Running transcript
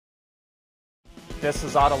This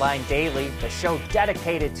is Autoline Daily, the show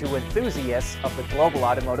dedicated to enthusiasts of the global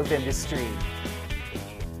automotive industry.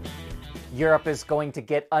 Europe is going to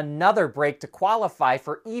get another break to qualify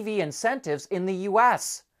for EV incentives in the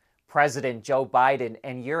U.S. President Joe Biden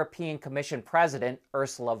and European Commission President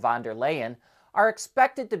Ursula von der Leyen are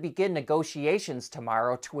expected to begin negotiations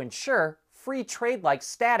tomorrow to ensure free trade-like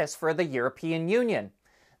status for the European Union.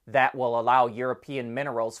 That will allow European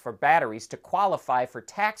minerals for batteries to qualify for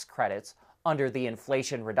tax credits under the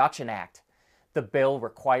Inflation Reduction Act. The bill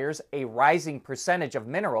requires a rising percentage of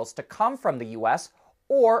minerals to come from the U.S.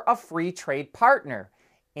 or a free trade partner,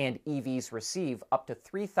 and EVs receive up to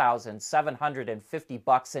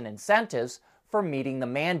 $3,750 in incentives for meeting the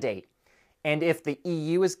mandate. And if the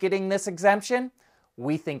EU is getting this exemption,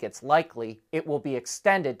 we think it's likely it will be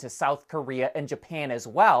extended to South Korea and Japan as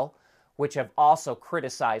well, which have also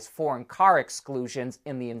criticized foreign car exclusions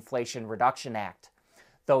in the Inflation Reduction Act.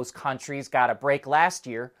 Those countries got a break last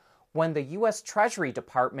year when the U.S. Treasury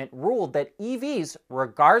Department ruled that EVs,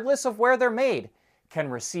 regardless of where they're made, can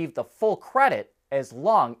receive the full credit as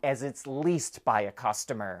long as it's leased by a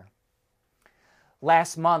customer.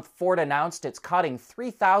 Last month, Ford announced it's cutting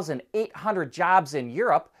 3,800 jobs in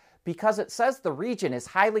Europe because it says the region is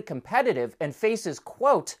highly competitive and faces,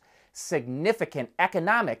 quote, significant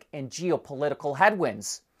economic and geopolitical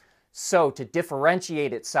headwinds. So, to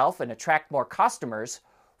differentiate itself and attract more customers,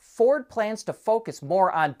 Ford plans to focus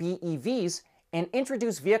more on BEVs and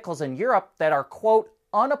introduce vehicles in Europe that are, quote,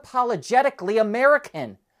 unapologetically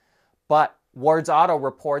American. But Wards Auto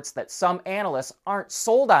reports that some analysts aren't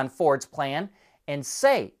sold on Ford's plan and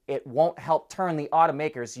say it won't help turn the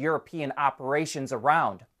automaker's European operations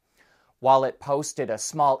around. While it posted a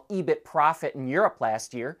small EBIT profit in Europe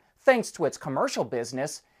last year, thanks to its commercial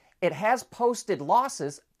business, it has posted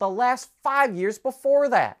losses the last 5 years before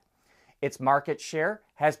that. Its market share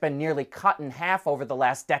has been nearly cut in half over the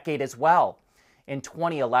last decade as well. In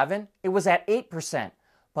 2011, it was at 8%,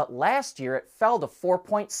 but last year it fell to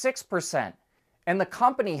 4.6%. And the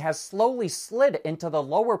company has slowly slid into the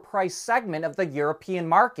lower price segment of the European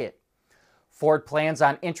market. Ford plans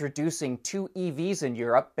on introducing 2 EVs in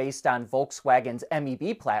Europe based on Volkswagen's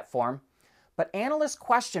MEB platform, but analysts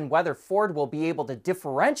question whether Ford will be able to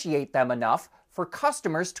differentiate them enough for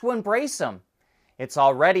customers to embrace them. It's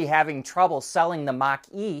already having trouble selling the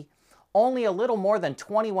Mach-E. Only a little more than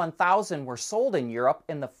 21,000 were sold in Europe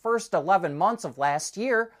in the first 11 months of last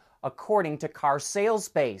year, according to Car Sales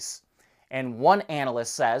Base. And one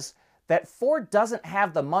analyst says that Ford doesn't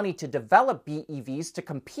have the money to develop BEVs to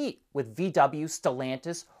compete with VW,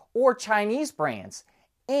 Stellantis, or Chinese brands,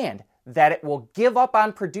 and that it will give up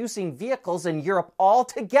on producing vehicles in Europe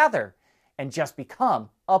altogether and just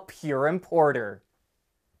become a pure importer.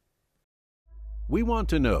 We want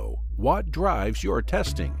to know what drives your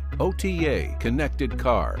testing. OTA, connected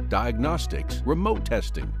car, diagnostics, remote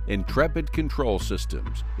testing. Intrepid Control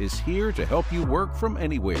Systems is here to help you work from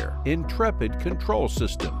anywhere. Intrepid Control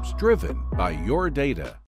Systems, driven by your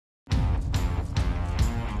data.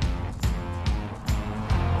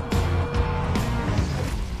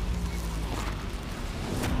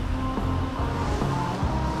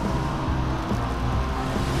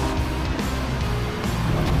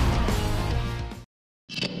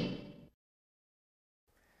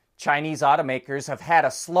 Chinese automakers have had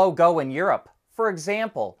a slow go in Europe. For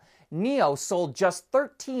example, NIO sold just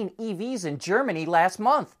 13 EVs in Germany last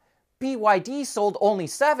month. BYD sold only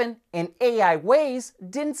 7, and AI Waze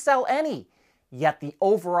didn't sell any. Yet the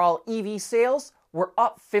overall EV sales were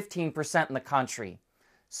up 15% in the country.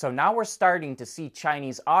 So now we're starting to see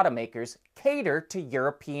Chinese automakers cater to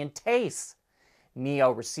European tastes.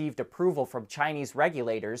 NIO received approval from Chinese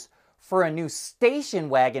regulators for a new station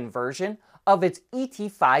wagon version of its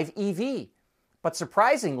ET5 EV. But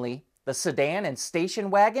surprisingly, the sedan and station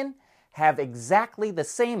wagon have exactly the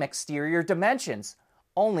same exterior dimensions,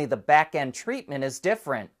 only the back-end treatment is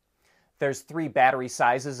different. There's 3 battery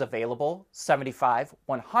sizes available, 75,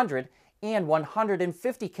 100, and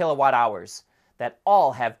 150 kilowatt hours, that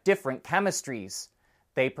all have different chemistries.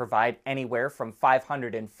 They provide anywhere from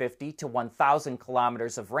 550 to 1,000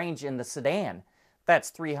 kilometers of range in the sedan.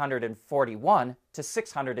 That's 341 to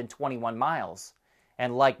 621 miles.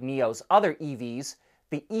 And like NIO's other EVs,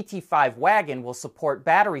 the ET5 wagon will support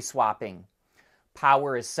battery swapping.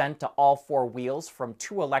 Power is sent to all 4 wheels from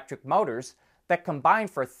 2 electric motors that combine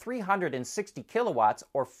for 360 kilowatts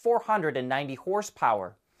or 490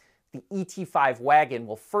 horsepower. The ET5 wagon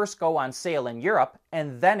will first go on sale in Europe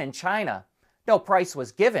and then in China. No price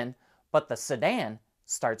was given, but the sedan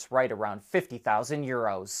starts right around 50,000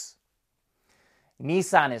 euros.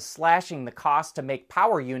 Nissan is slashing the cost to make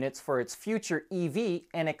power units for its future EV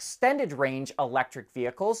and extended range electric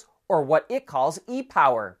vehicles, or what it calls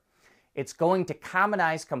e-Power. It's going to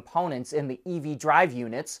commonize components in the EV drive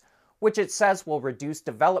units, which it says will reduce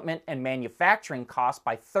development and manufacturing costs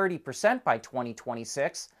by 30% by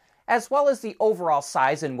 2026, as well as the overall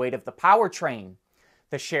size and weight of the powertrain.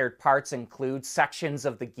 The shared parts include sections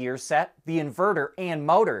of the gear set, the inverter, and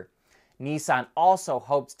motor. Nissan also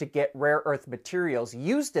hopes to get rare earth materials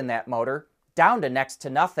used in that motor down to next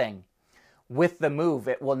to nothing. With the move,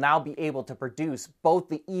 it will now be able to produce both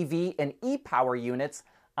the EV and e-Power units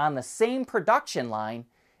on the same production line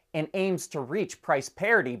and aims to reach price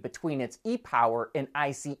parity between its e-Power and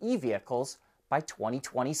ICE vehicles by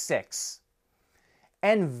 2026.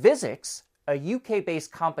 Envisix, a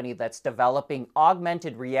UK-based company that's developing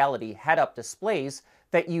augmented reality head-up displays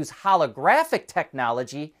that use holographic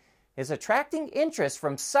technology, is attracting interest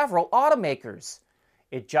from several automakers.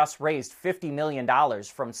 It just raised $50 million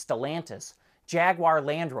from Stellantis, Jaguar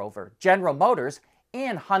Land Rover, General Motors,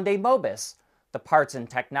 and Hyundai Mobis, the parts and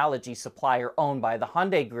technology supplier owned by the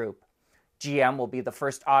Hyundai Group. GM will be the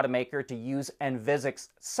first automaker to use Envisix's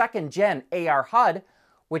second-gen AR HUD,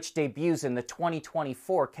 which debuts in the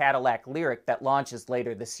 2024 Cadillac Lyriq that launches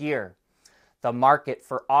later this year. The market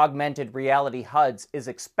for augmented reality HUDs is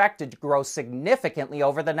expected to grow significantly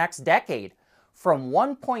over the next decade, from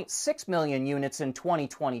 1.6 million units in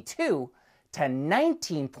 2022 to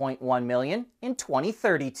 19.1 million in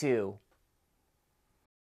 2032.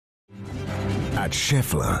 At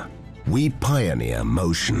Schaeffler, we pioneer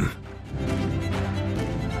motion.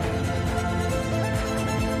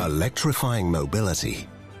 Electrifying mobility,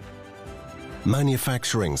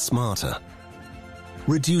 manufacturing smarter,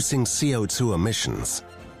 reducing CO2 emissions,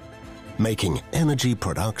 making energy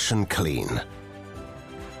production clean.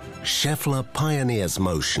 Schaeffler pioneers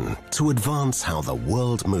motion to advance how the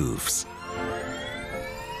world moves.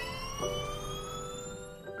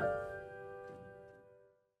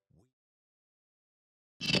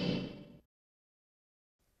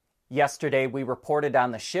 Yesterday, we reported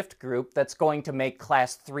on the Shyft Group that's going to make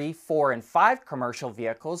Class 3, 4, and 5 commercial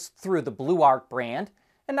vehicles through the Blue Arc brand,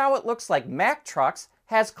 and now it looks like Mack Trucks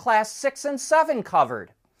has Class 6 and 7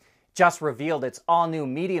 covered. Just revealed its all-new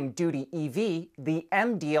medium-duty EV, the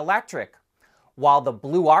MD Electric. While the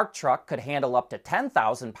Blue Arc truck could handle up to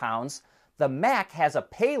 10,000 pounds, the Mack has a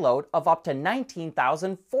payload of up to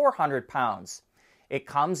 19,400 pounds. It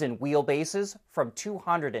comes in wheelbases from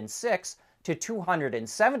 206 to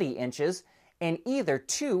 270 inches in either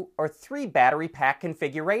 2 or 3 battery pack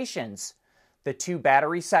configurations. The 2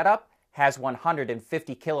 battery setup has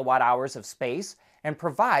 150 kilowatt hours of space and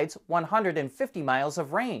provides 150 miles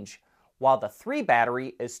of range, while the 3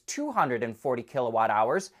 battery is 240 kilowatt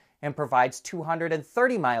hours and provides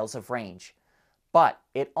 230 miles of range. But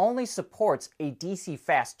it only supports a DC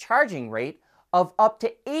fast charging rate of up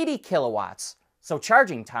to 80 kilowatts, so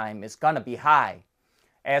charging time is going to be high.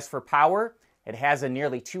 As for power, it has a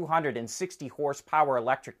nearly 260 horsepower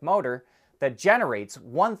electric motor that generates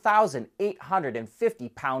 1,850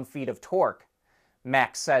 pound-feet of torque.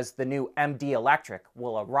 Mack says the new MD Electric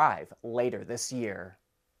will arrive later this year.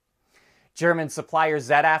 German supplier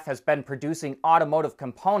ZF has been producing automotive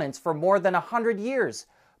components for more than 100 years,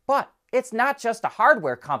 but it's not just a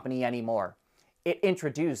hardware company anymore. It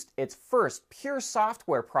introduced its first pure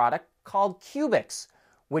software product called Cubix,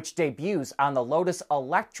 which debuts on the Lotus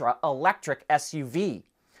Electra electric SUV.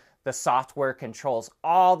 The software controls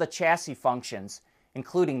all the chassis functions,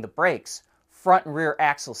 including the brakes, front and rear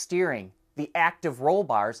axle steering, the active roll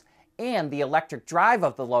bars, and the electric drive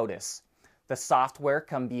of the Lotus. The software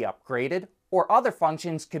can be upgraded, or other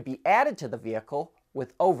functions could be added to the vehicle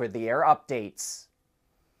with over-the-air updates.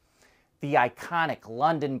 The iconic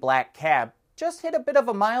London black cab just hit a bit of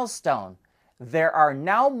a milestone. There are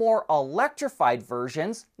now more electrified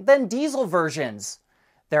versions than diesel versions.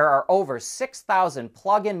 There are over 6,000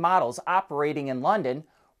 plug-in models operating in London,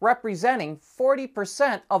 representing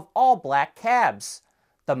 40% of all black cabs.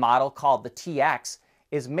 The model, called the TX,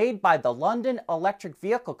 is made by the London Electric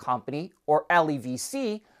Vehicle Company, or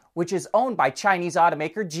LEVC, which is owned by Chinese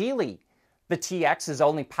automaker Geely. The TX is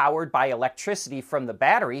only powered by electricity from the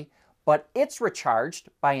battery, but it's recharged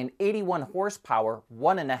by an 81 horsepower,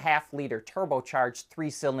 1.5-liter turbocharged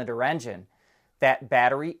 3-cylinder engine. That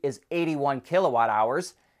battery is 81 kilowatt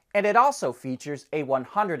hours, and it also features a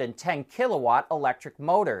 110 kilowatt electric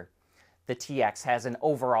motor. The TX has an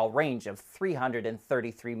overall range of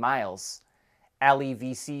 333 miles.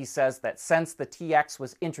 LEVC says that since the TX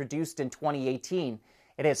was introduced in 2018,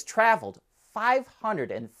 it has traveled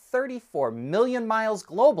 534 million miles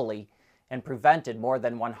globally and prevented more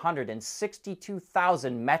than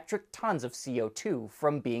 162,000 metric tons of CO2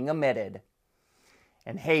 from being emitted.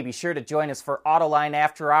 And hey, be sure to join us for Autoline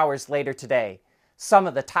After Hours later today. Some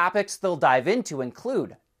of the topics they'll dive into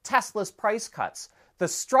include Tesla's price cuts, the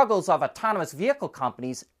struggles of autonomous vehicle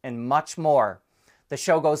companies, and much more. The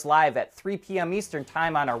show goes live at 3 p.m. Eastern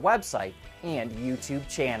Time on our website and YouTube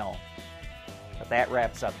channel. But that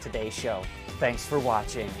wraps up today's show. Thanks for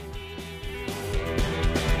watching.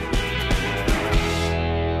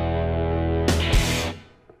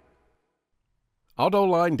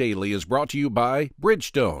 Autoline Daily is brought to you by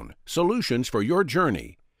Bridgestone, solutions for your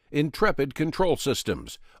journey. Intrepid Control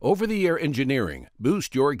Systems, over-the-air engineering,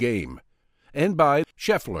 boost your game. And by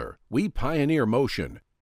Schaeffler, we pioneer motion.